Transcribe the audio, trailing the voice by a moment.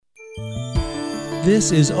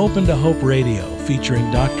This is Open to Hope Radio,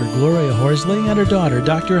 featuring Dr. Gloria Horsley and her daughter,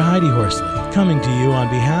 Dr. Heidi Horsley, coming to you on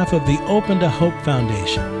behalf of the Open to Hope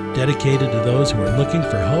Foundation, dedicated to those who are looking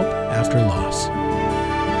for hope after loss.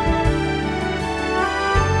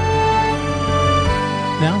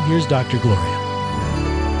 Now, here's Dr. Gloria.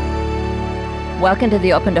 Welcome to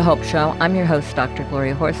the Open to Hope Show. I'm your host, Dr.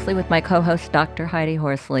 Gloria Horsley, with my co-host, Dr. Heidi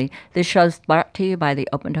Horsley. This show is brought to you by the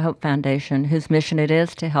Open to Hope Foundation, whose mission it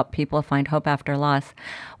is to help people find hope after loss.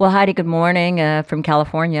 Well, Heidi, good morning from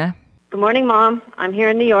California. Good morning, Mom. I'm here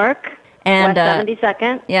in New York. And West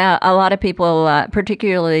 72nd. Yeah, a lot of people,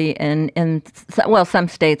 particularly in some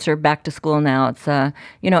states are back to school now. It's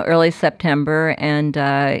early September, and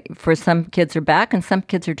for some kids are back, and some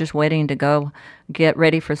kids are just waiting to go get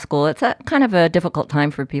ready for school. It's kind of a difficult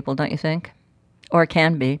time for people, don't you think? Or it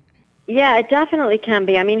can be. Yeah, it definitely can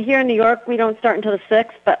be. I mean, here in New York, we don't start until the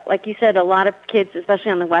 6th, but like you said, a lot of kids,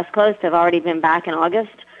 especially on the West Coast, have already been back in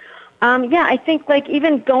August. I think like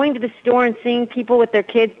even going to the store and seeing people with their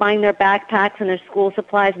kids buying their backpacks and their school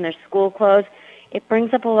supplies and their school clothes, it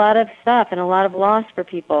brings up a lot of stuff and a lot of loss for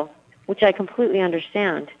people, which I completely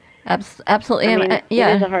understand. Absolutely. I mean, it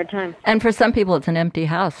is a hard time. And for some people, it's an empty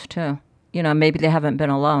house, too. You know, maybe they haven't been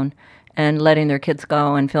alone and letting their kids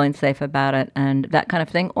go and feeling safe about it and that kind of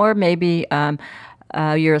thing. Or maybe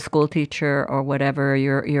you're a school teacher or whatever,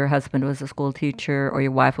 your husband was a school teacher or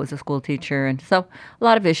your wife was a school teacher. And so a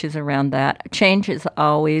lot of issues around that. Change is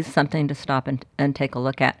always something to stop and take a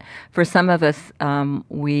look at. For some of us,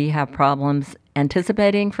 we have problems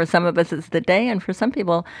anticipating. For some of us, it's the day. And for some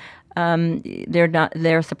people,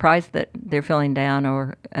 they're surprised that they're feeling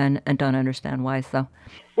down and don't understand why. So,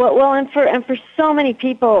 well, and for so many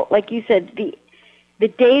people, like you said, the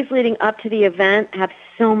days leading up to the event have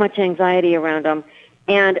so much anxiety around them.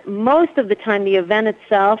 And most of the time, the event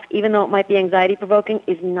itself, even though it might be anxiety-provoking,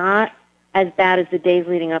 is not as bad as the days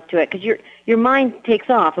leading up to it. Because your mind takes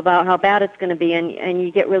off about how bad it's going to be, and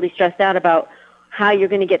you get really stressed out about how you're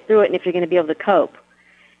going to get through it and if you're going to be able to cope.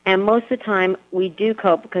 And most of the time, we do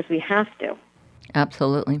cope because we have to.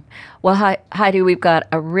 Absolutely. Well, Heidi, we've got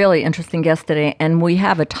a really interesting guest today, and we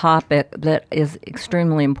have a topic that is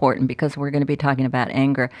extremely important because we're going to be talking about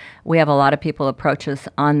anger. We have a lot of people approach us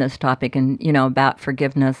on this topic and, about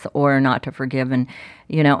forgiveness or not to forgive. And,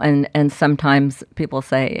 and sometimes people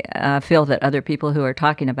say, feel that other people who are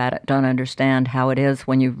talking about it don't understand how it is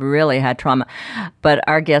when you've really had trauma. But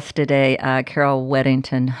our guest today, Carole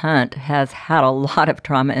Weddington Hunt, has had a lot of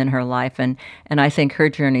trauma in her life, and I think her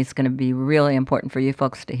journey is going to be really important for you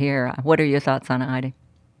folks to hear. What are your thoughts on it, Heidi?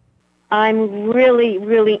 I'm really,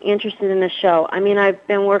 really interested in this show. I mean, I've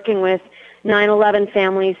been working with 9/11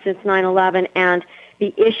 families since 9/11, and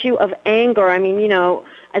the issue of anger, I mean,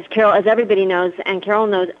 as everybody knows, and Carole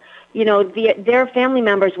knows, their family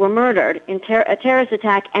members were murdered in a terrorist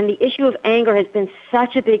attack, and the issue of anger has been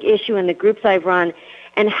such a big issue in the groups I've run,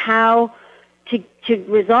 and how to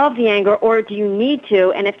resolve the anger, or do you need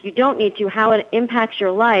to, and if you don't need to, how it impacts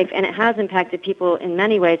your life, and it has impacted people in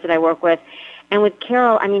many ways that I work with. And with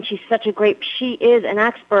Carole, I mean, she is an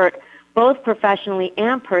expert, both professionally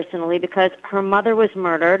and personally, because her mother was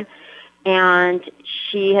murdered, and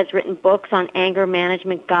she has written books on anger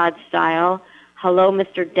management, God style, Hello,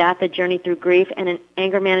 Mr. Death, A Journey Through Grief, and an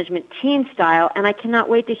anger management teen style, and I cannot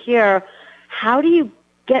wait to hear, how do you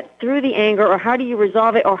get through the anger, or how do you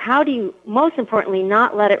resolve it, or how do you, most importantly,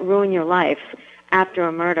 not let it ruin your life after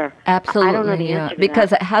a murder? Absolutely. I don't know the answer to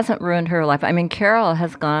because that. It hasn't ruined her life. I mean, Carole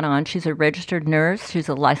has gone on. She's a registered nurse. She's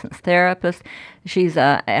a licensed therapist. She's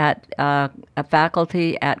at a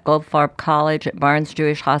faculty at Goldfarb College at Barnes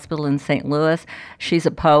Jewish Hospital in St. Louis. She's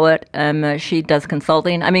a poet. She does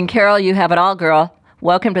consulting. I mean, Carole, you have it all, girl.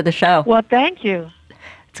 Welcome to the show. Well, thank you.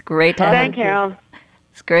 It's great to have you. Thank you, Carole.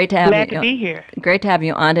 It's great to have you. Glad to be here. Great to have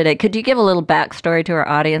you on today. Could you give a little backstory to our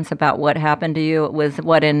audience about what happened to you? It was, in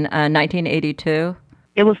 1982?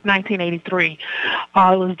 It was 1983. It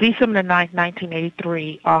was December 9th,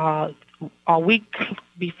 1983, a week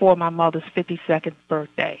before my mother's 52nd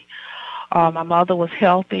birthday. My mother was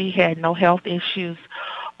healthy, had no health issues.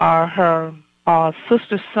 Her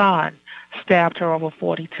sister's son stabbed her over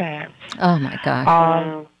 40 times. Oh, my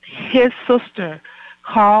gosh. His sister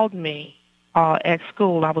called me at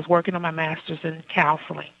school. I was working on my master's in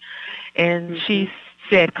counseling, and she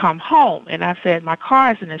said, come home. And I said, my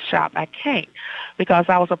car is in the shop. I can't, because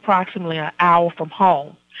I was approximately an hour from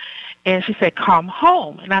home. And she said, come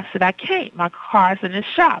home. And I said, I can't. My car is in the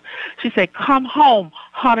shop. She said, come home.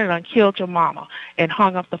 Hunter done killed your mama, and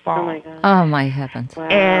hung up the phone. Oh, my God. Oh, my heavens. Wow.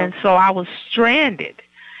 And so I was stranded.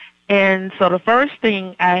 And so the first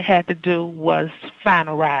thing I had to do was find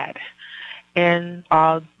a ride. And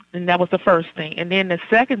And that was the first thing. And then the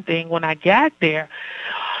second thing, when I got there,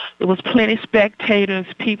 there was plenty of spectators.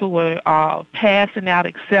 People were passing out,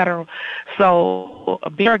 etc. So, a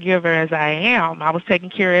beer giver as I am, I was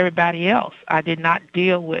taking care of everybody else. I did not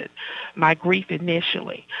deal with my grief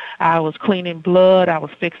initially. I was cleaning blood. I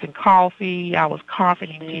was fixing coffee. I was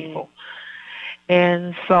comforting people.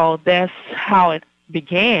 And so that's how it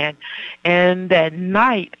began. And that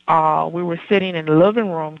night, we were sitting in the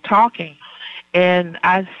living room talking, and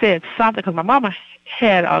I said something because my mama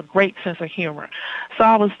had a great sense of humor. So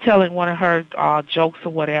I was telling one of her jokes or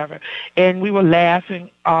whatever, and we were laughing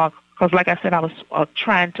because, like I said, I was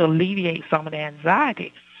trying to alleviate some of the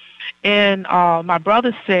anxiety. And my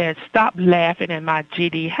brother said, "Stop laughing in my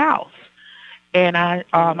GD house." And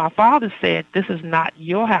my father said, "This is not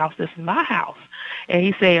your house, this is my house." And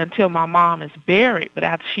he said, "Until my mom is buried, but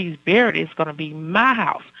after she's buried, it's going to be my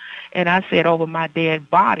house." And I said, "Over my dead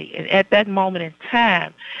body." And at that moment in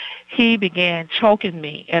time, he began choking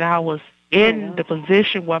me, and I was in the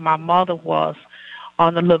position where my mother was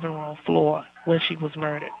on the living room floor when she was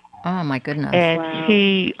murdered. Oh, my goodness. And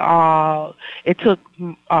he, it took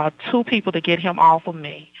 2 people to get him off of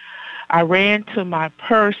me. I ran to my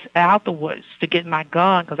purse afterwards to get my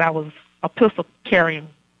gun because I was a pistol-carrying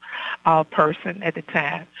person at the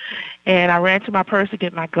time. And I ran to my purse to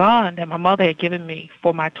get my gun that my mother had given me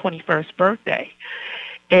for my 21st birthday.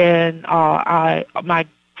 And my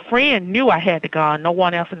friend knew I had the gun. No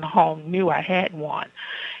one else in the home knew I had one.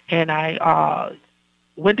 And I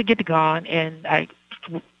went to get the gun, and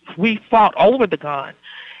we fought over the gun.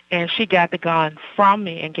 And she got the gun from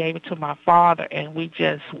me and gave it to my father, and we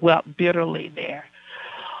just wept bitterly there.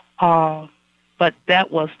 But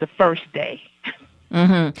that was the first day.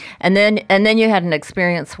 Mm-hmm. And then you had an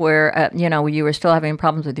experience where you were still having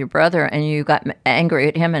problems with your brother, and you got angry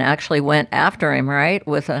at him and actually went after him, right?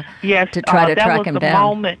 To try to track him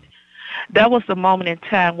down. That was the moment in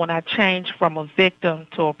time when I changed from a victim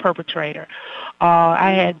to a perpetrator.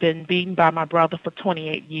 I had been beaten by my brother for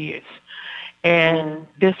 28 years. And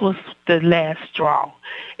this was the last straw.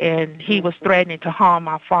 And he was threatening to harm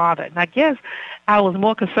my father. And I guess I was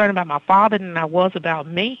more concerned about my father than I was about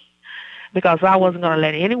me, because I wasn't going to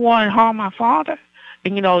let anyone harm my father.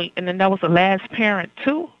 And, and then that was the last parent,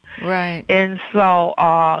 too. Right. And so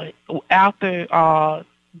after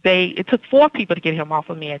it took 4 people to get him off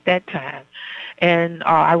of me at that time. And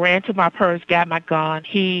I ran to my purse, got my gun.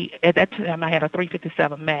 At that time, I had a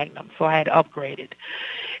 .357 Magnum, so I had upgraded.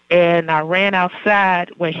 And I ran outside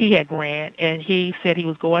where he had ran, and he said he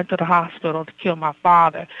was going to the hospital to kill my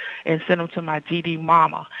father and send him to my GD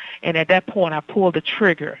mama. And at that point, I pulled the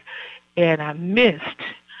trigger, and I missed.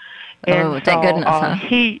 And thank goodness,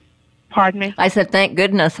 huh? Pardon me? I said, thank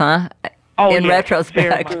goodness, huh? In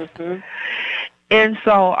retrospect. And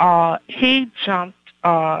so he jumped,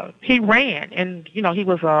 he ran, and, he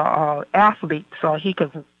was a athlete, so he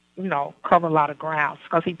could, cover a lot of grounds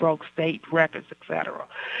because he broke state records, etc.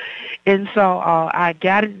 And so I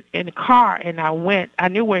got in the car, and I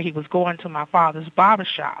knew where he was going, to my father's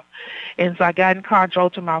barbershop. And so I got in the car,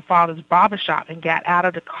 drove to my father's barbershop, and got out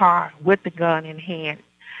of the car with the gun in hand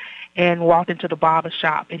and walked into the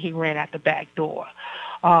barbershop, and he ran out the back door.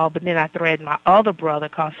 But then I threatened my other brother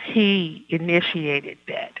because he initiated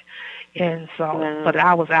that. And so, but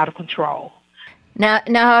I was out of control. Now,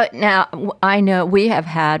 I know we have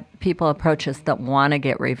had people approach us that want to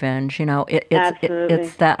get revenge.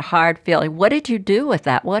 It's that hard feeling. What did you do with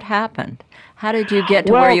that? What happened? How did you get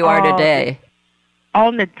to where you are today?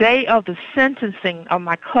 On the day of the sentencing of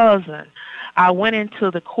my cousin, I went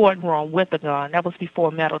into the courtroom with a gun. That was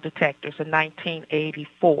before metal detectors in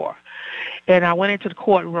 1984. And I went into the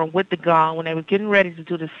courtroom with the gun. When they were getting ready to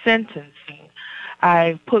do the sentencing,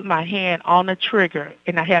 I put my hand on the trigger,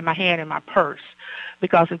 and I had my hand in my purse,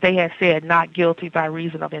 because if they had said not guilty by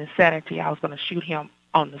reason of insanity, I was going to shoot him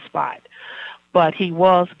on the spot. But he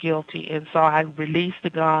was guilty, and so I released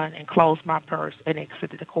the gun and closed my purse and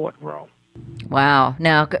exited the courtroom. Wow.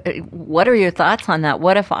 Now, what are your thoughts on that?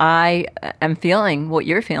 What if I am feeling what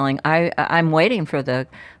you're feeling? I'm waiting for the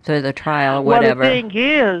trial or whatever. Well, the thing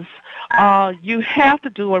is, you have to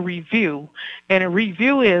do a review, and a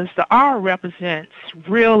review is the R represents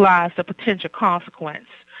realize the potential consequence,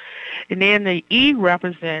 and then the E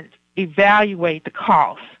represents evaluate the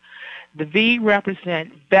cost. The V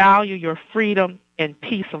represents value your freedom and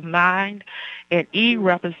peace of mind, and E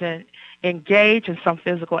represents engage in some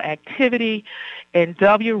physical activity, and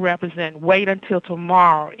W represent wait until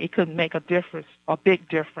tomorrow. It could make a difference, a big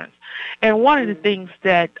difference. And one of the things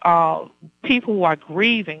that people who are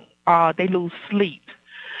grieving, they lose sleep.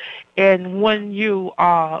 And when you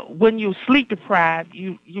sleep deprived,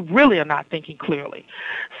 you really are not thinking clearly.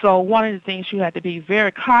 So one of the things you have to be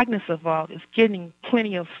very cognizant of is getting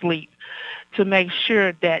plenty of sleep to make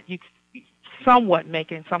sure that you somewhat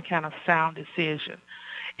making some kind of sound decision.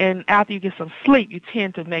 And after you get some sleep, you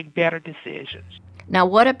tend to make better decisions. Now,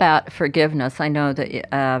 what about forgiveness? I know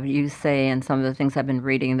that you say in some of the things I've been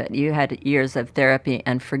reading that you had years of therapy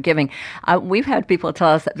and forgiving. We've had people tell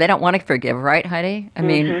us that they don't want to forgive, right, Heidi? I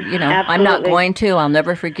mean, Absolutely. I'm not going to. I'll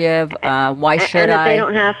never forgive. Why should and I? They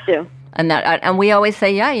don't have to. And we always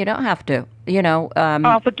say, yeah, you don't have to.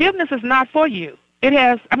 Forgiveness is not for you.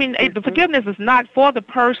 The forgiveness is not for the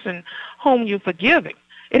person whom you're forgiving.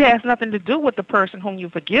 It has nothing to do with the person whom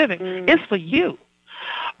you're forgiving. It's for you.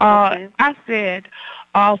 I said,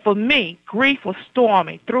 for me, grief was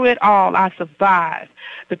stormy. Through it all, I survived.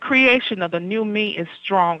 The creation of the new me is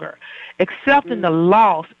stronger. Accepting the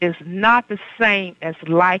loss is not the same as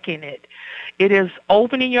liking it. It is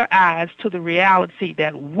opening your eyes to the reality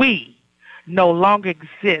that we no longer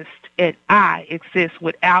exist and I exist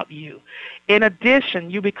without you. In addition,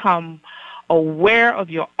 you become aware of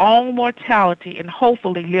your own mortality and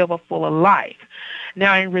hopefully live a fuller life.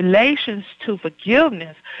 Now, in relations to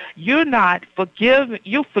forgiveness, you're not forgiving.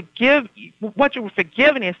 You forgive. What you're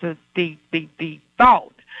forgiving is the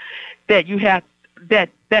thought that you have that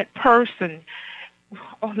person.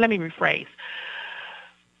 Oh, let me rephrase.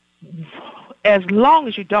 As long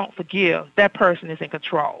as you don't forgive, that person is in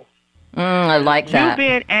control. I like that. You're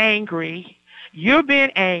being angry. You're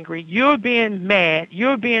being mad,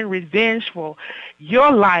 you're being revengeful,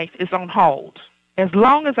 your life is on hold. As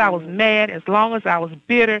long as I was mad, as long as I was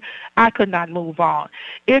bitter, I could not move on.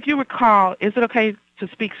 If you recall, is it okay to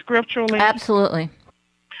speak scripturally? Absolutely.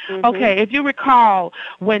 Okay, if you recall,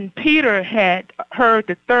 when Peter had heard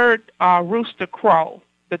the third rooster crow,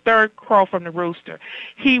 the third crow from the rooster,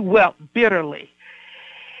 he wept bitterly.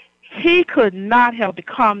 He could not have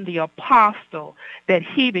become the apostle that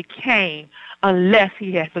he became unless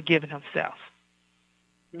he had forgiven himself,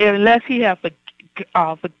 unless he had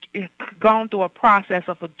gone through a process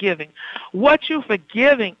of forgiving. What you're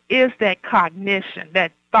forgiving is that cognition,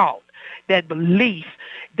 that thought, that belief,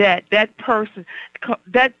 that person,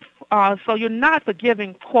 so you're not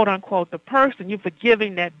forgiving, quote unquote, the person. You're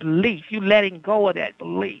forgiving that belief. You're letting go of that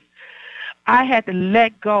belief. I had to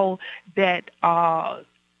let go that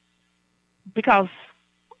because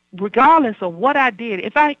regardless of what I did,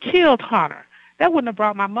 if I killed Hunter, that wouldn't have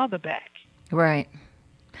brought my mother back. Right.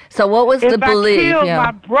 So what was the belief? If I killed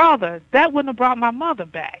my brother, that wouldn't have brought my mother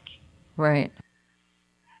back. Right.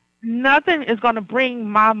 Nothing is going to bring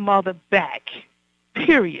my mother back,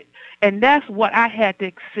 period. And that's what I had to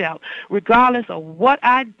accept. Regardless of what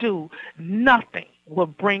I do, nothing will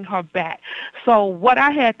bring her back. So what I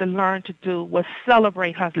had to learn to do was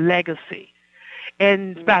celebrate her legacy.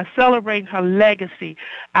 And by celebrating her legacy,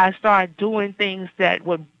 I started doing things that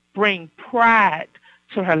would bring pride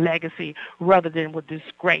to her legacy rather than would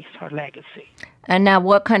disgrace her legacy. And now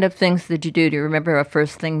what kind of things did you do? Do you remember a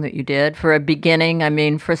first thing that you did for a beginning? I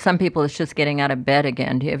mean, for some people, it's just getting out of bed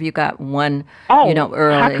again. Have you got one,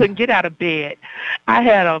 early? I couldn't get out of bed. I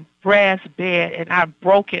had a brass bed, and I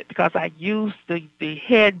broke it because I used the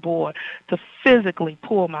headboard to physically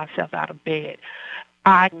pull myself out of bed.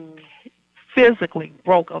 I physically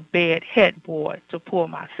broke a bed headboard to pull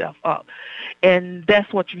myself up. And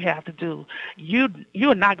that's what you have to do.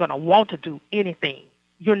 You're not going to want to do anything.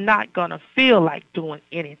 You're not going to feel like doing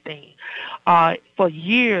anything. For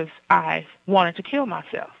years, I wanted to kill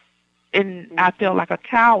myself. And I felt like a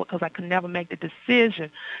coward because I could never make the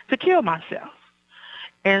decision to kill myself.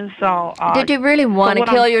 And so... did you really want to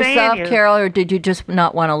kill yourself, Carole, or did you just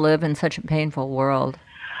not want to live in such a painful world?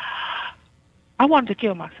 I wanted to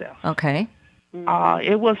kill myself. Okay.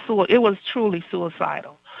 It was truly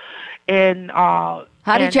suicidal. And how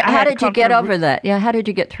did you get over that? Yeah, how did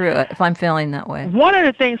you get through it? If I'm feeling that way, one of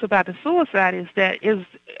the things about the suicide is that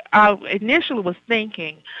I initially was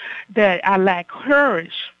thinking that I lacked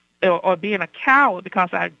courage or being a coward because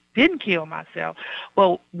I didn't kill myself.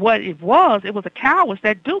 Well, what it was a cowards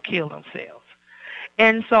that do kill themselves.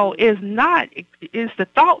 And so it's the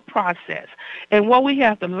thought process. And what we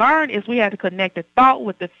have to learn is we have to connect the thought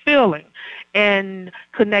with the feeling and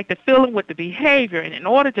connect the feeling with the behavior. And in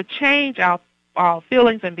order to change our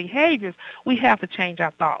feelings and behaviors, we have to change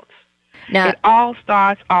our thoughts. Now, it all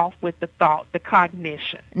starts off with the thought, the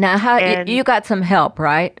cognition. Now, you got some help,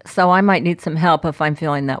 right? So I might need some help if I'm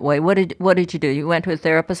feeling that way. What did you do? You went to a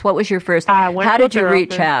therapist. What was your first? How did you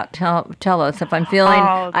reach out? Tell us if I'm feeling.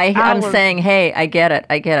 I'm saying, hey, I get it.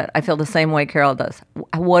 I feel the same way Carole does.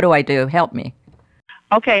 What do I do? Help me.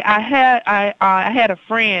 Okay, I had a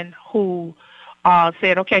friend who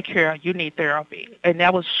said, okay, Carole, you need therapy. And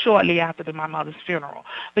that was shortly after my mother's funeral,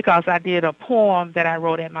 because I did a poem that I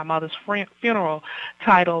wrote at my mother's funeral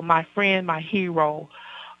titled My Friend, My Hero.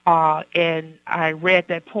 And I read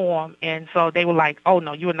that poem, and so they were like, oh,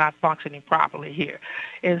 no, you're not functioning properly here.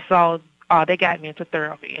 And so they got me into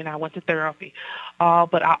therapy, and I went to therapy.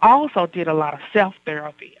 But I also did a lot of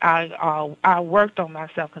self-therapy. I worked on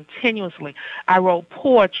myself continuously. I wrote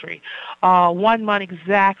poetry. 1 month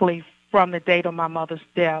exactly from the date of my mother's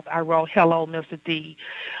death, I wrote Hello, Mr. D,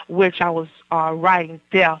 which I was writing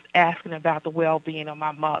death, asking about the well-being of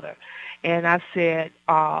my mother. And I said,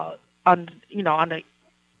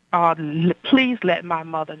 please let my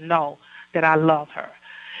mother know that I love her.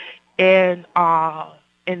 And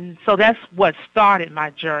so that's what started my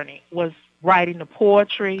journey, was writing the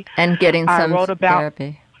poetry. And getting some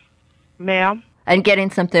therapy. Ma'am? And getting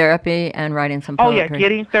some therapy and writing some poetry. Oh, yeah,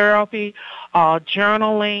 getting therapy,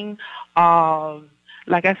 journaling,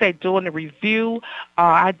 like I said, doing the review.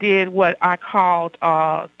 I did what I called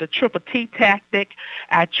the triple T tactic.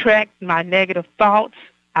 I tracked my negative thoughts,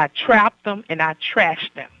 I trapped them, and I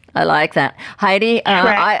trashed them. I like that. Heidi,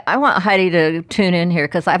 I want Heidi to tune in here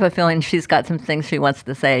because I have a feeling she's got some things she wants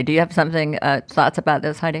to say. Do you have something, thoughts about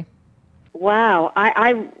this, Heidi? Wow.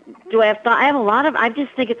 I have a lot of, I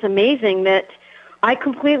just think it's amazing that I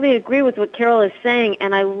completely agree with what Carole is saying,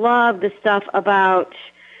 and I love the stuff about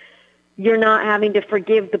you're not having to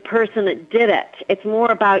forgive the person that did it. It's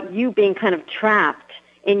more about you being kind of trapped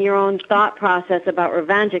in your own thought process about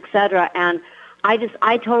revenge, etc. And I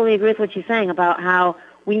totally agree with what she's saying about how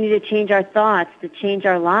we need to change our thoughts to change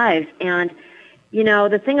our lives. And,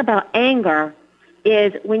 the thing about anger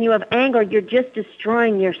is when you have anger, you're just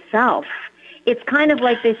destroying yourself. It's kind of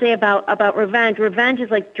like they say about revenge. Revenge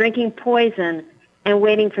is like drinking poison and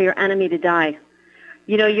waiting for your enemy to die.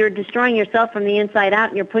 You're destroying yourself from the inside out,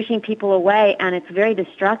 and you're pushing people away, and it's very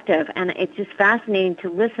destructive. And it's just fascinating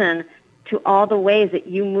to listen to all the ways that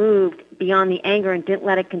you moved beyond the anger and didn't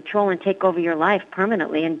let it control and take over your life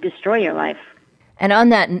permanently and destroy your life. And on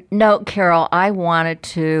that note, Carole, I wanted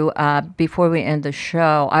to, before we end the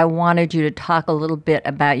show, I wanted you to talk a little bit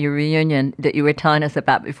about your reunion that you were telling us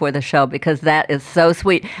about before the show, because that is so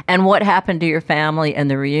sweet. And what happened to your family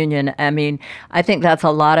and the reunion. I mean, I think that's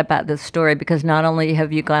a lot about this story, because not only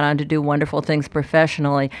have you gone on to do wonderful things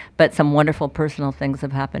professionally, but some wonderful personal things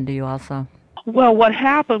have happened to you also. Well, what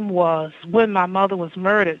happened was when my mother was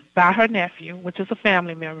murdered by her nephew, which is a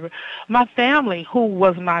family member, my family, who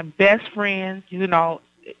was my best friend, we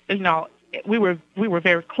were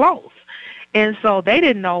very close. And so they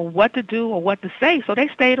didn't know what to do or what to say, so they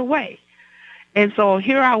stayed away. And so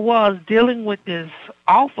here I was dealing with this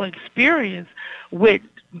awful experience with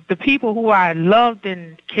the people who I loved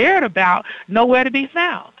and cared about nowhere to be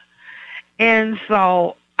found. And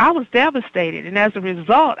so I was devastated, and as a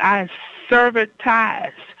result, I severed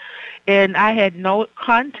ties, and I had no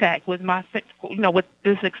contact with with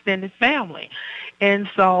this extended family. And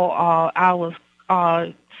so I was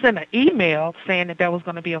sent an email saying that there was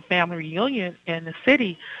going to be a family reunion in the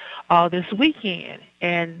city this weekend,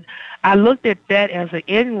 and I looked at that as an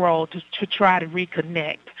inroad to try to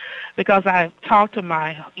reconnect, because I talked to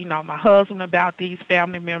my husband about these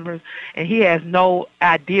family members, and he has no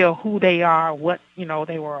idea who they are, what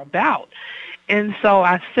they were about. And so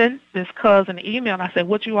I sent this cousin an email, and I said,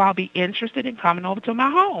 would you all be interested in coming over to my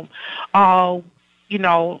home,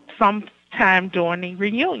 sometime during the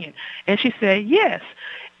reunion? And she said yes.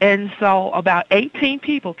 And so about 18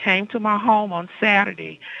 people came to my home on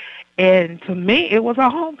Saturday, and to me, it was a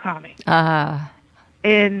homecoming.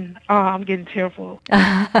 And I'm getting tearful.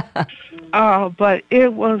 But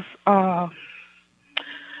it was, I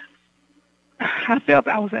felt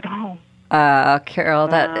I was at home. Carole,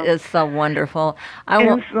 that is so wonderful.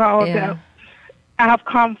 That I've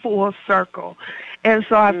come full circle. And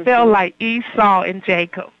so I felt like Esau and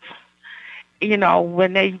Jacob,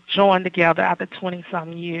 when they joined together after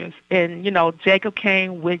 20-some years. And, Jacob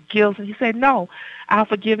came with guilt, and he said, no, I've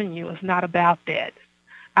forgiven you. It's not about that.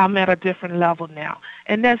 I'm at a different level now.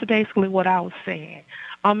 And that's basically what I was saying.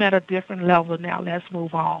 I'm at a different level now. Let's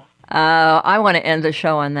move on. I want to end the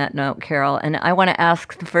show on that note, Carole. And I want to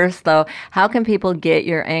ask first, though, how can people get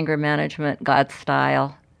your anger management, God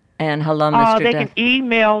style? And hello, Mr. They can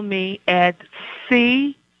email me at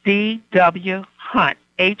CDW Hunt,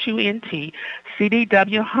 Hunt,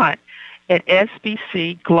 CDW Hunt at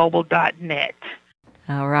sbcglobal.net.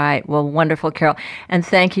 All right. Well, wonderful, Carole. And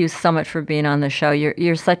thank you so much for being on the show.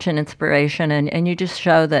 You're such an inspiration, and you just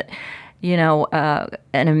show that, an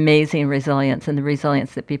amazing resilience, and the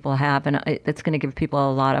resilience that people have, and it's going to give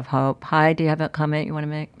people a lot of hope. Hi, do you have a comment you want to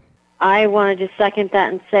make? I want to just second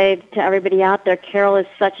that and say to everybody out there, Carole is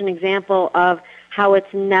such an example of how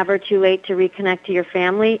it's never too late to reconnect to your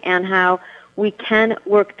family and how we can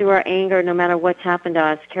work through our anger no matter what's happened to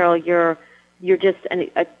us. Carole, you're just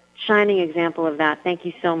a shining example of that. Thank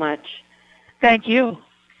you so much. Thank you.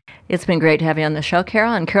 It's been great to have you on the show,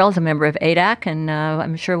 Carole. And Carole's a member of ADAC, and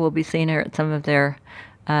I'm sure we'll be seeing her at some of their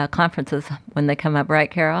conferences when they come up, right,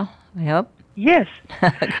 Carole? I hope. Yes.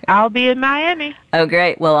 I'll be in Miami. Oh,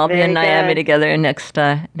 great. Well, I'll be in Miami good. together next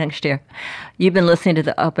year. You've been listening to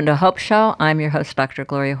the Open to Hope Show. I'm your host, Dr.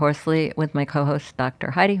 Gloria Horsley, with my co-host,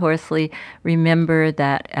 Dr. Heidi Horsley. Remember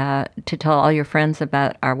that to tell all your friends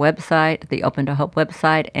about our website, the Open to Hope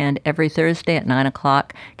website, and every Thursday at 9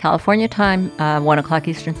 o'clock California time, 1 o'clock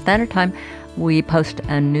Eastern Standard Time, we post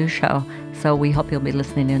a new show. So we hope you'll be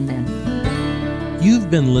listening in then.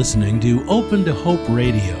 You've been listening to Open to Hope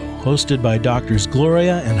Radio, hosted by Drs.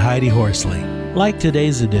 Gloria and Heidi Horsley. Like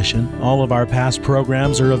today's edition, all of our past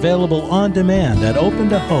programs are available on demand at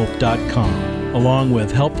opentohope.com, along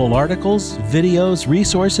with helpful articles, videos,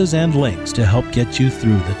 resources, and links to help get you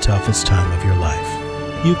through the toughest time of your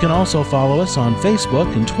life. You can also follow us on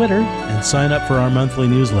Facebook and Twitter and sign up for our monthly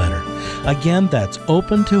newsletter. Again, that's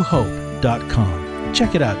opentohope.com.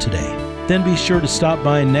 Check it out today. Then be sure to stop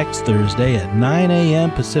by next Thursday at 9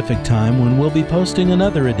 a.m. Pacific Time when we'll be posting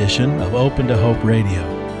another edition of Open to Hope Radio.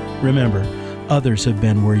 Remember, others have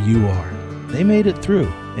been where you are. They made it through,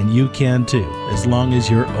 and you can too, as long as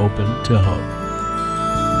you're open to hope.